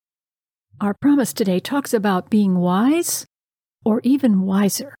Our promise today talks about being wise or even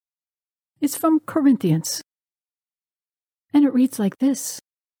wiser. It's from Corinthians. And it reads like this.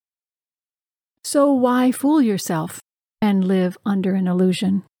 So why fool yourself and live under an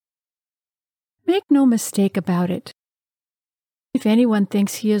illusion? Make no mistake about it. If anyone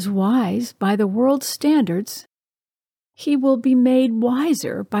thinks he is wise by the world's standards, he will be made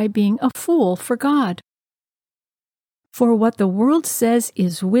wiser by being a fool for God. For what the world says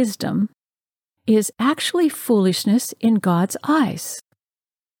is wisdom is actually foolishness in God's eyes.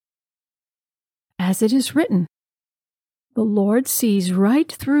 As it is written, the Lord sees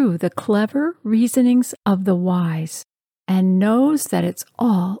right through the clever reasonings of the wise and knows that it's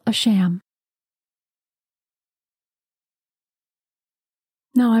all a sham.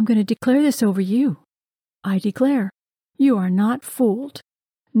 Now I'm going to declare this over you. I declare, you are not fooled,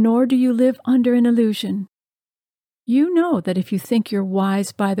 nor do you live under an illusion. You know that if you think you're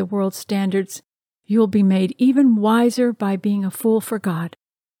wise by the world's standards, you'll be made even wiser by being a fool for God.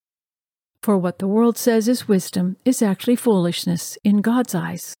 For what the world says is wisdom is actually foolishness in God's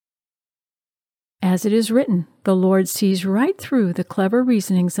eyes. As it is written, the Lord sees right through the clever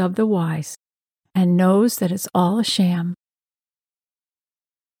reasonings of the wise and knows that it's all a sham.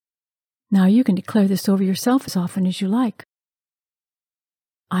 Now you can declare this over yourself as often as you like.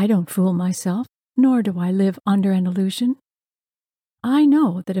 I don't fool myself, nor do I live under an illusion. I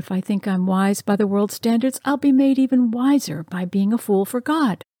know that if I think I'm wise by the world's standards, I'll be made even wiser by being a fool for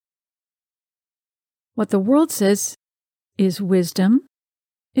God. What the world says is wisdom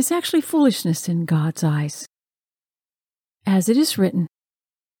is actually foolishness in God's eyes. As it is written,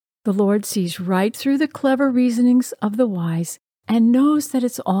 the Lord sees right through the clever reasonings of the wise and knows that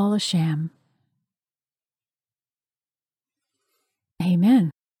it's all a sham.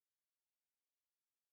 Amen.